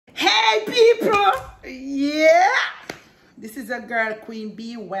people, yeah, this is a girl, Queen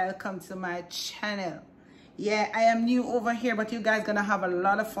B. Welcome to my channel. Yeah, I am new over here, but you guys gonna have a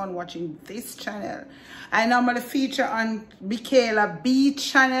lot of fun watching this channel. I normally feature on Michaela B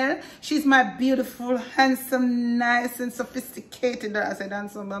channel. She's my beautiful, handsome, nice, and sophisticated. I said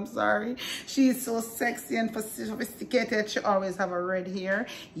handsome, I'm sorry. She's so sexy and sophisticated. She always have a red hair.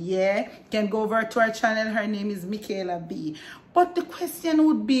 Yeah, can go over to our channel. Her name is Michaela B. But the question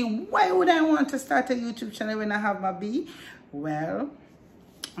would be, why would I want to start a YouTube channel when I have my B? Well,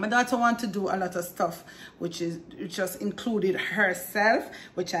 my daughter wants to do a lot of stuff, which just included herself,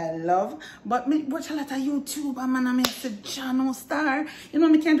 which I love. But me watch a lot of YouTube, man. I said, John Star, you know,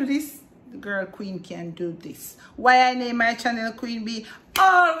 me can't do this. The girl Queen can do this. Why I name my channel Queen B?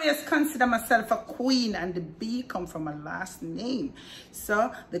 Always consider myself a queen, and the B come from my last name.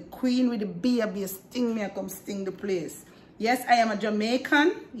 So the queen with the B, I be a sting me, I come sting the place. Yes, I am a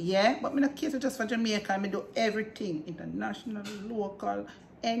Jamaican, yeah, but me not cater just for Jamaica. I do everything, international, local,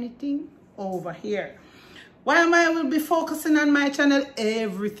 anything over here. Why am I will be focusing on my channel?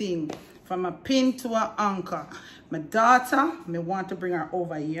 Everything, from a pin to an anchor. My daughter, me want to bring her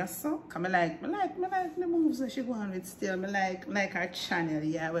over here, so I like the moves that she go on with still. Me like her channel,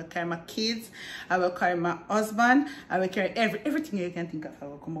 yeah. I will carry my kids, I will carry my husband, I will carry everything you can think of. I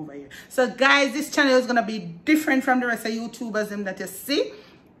will come over here. So guys, this channel is gonna be different from the rest of YouTubers them that you see.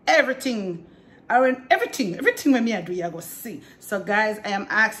 Everything when me I do, you go see. So guys, I am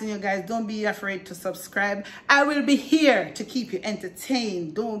asking you guys, don't be afraid to subscribe. I will be here to keep you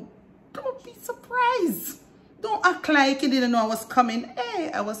entertained. Don't be surprised. Don't act like you didn't know I was coming.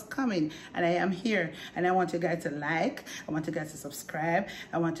 Hey, I was coming, and I am here. And I want you guys to like. I want you guys to subscribe.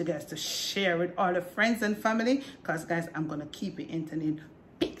 I want you guys to share with all the friends and family. Because guys, I'm gonna keep you entertained.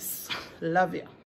 Peace. Love you.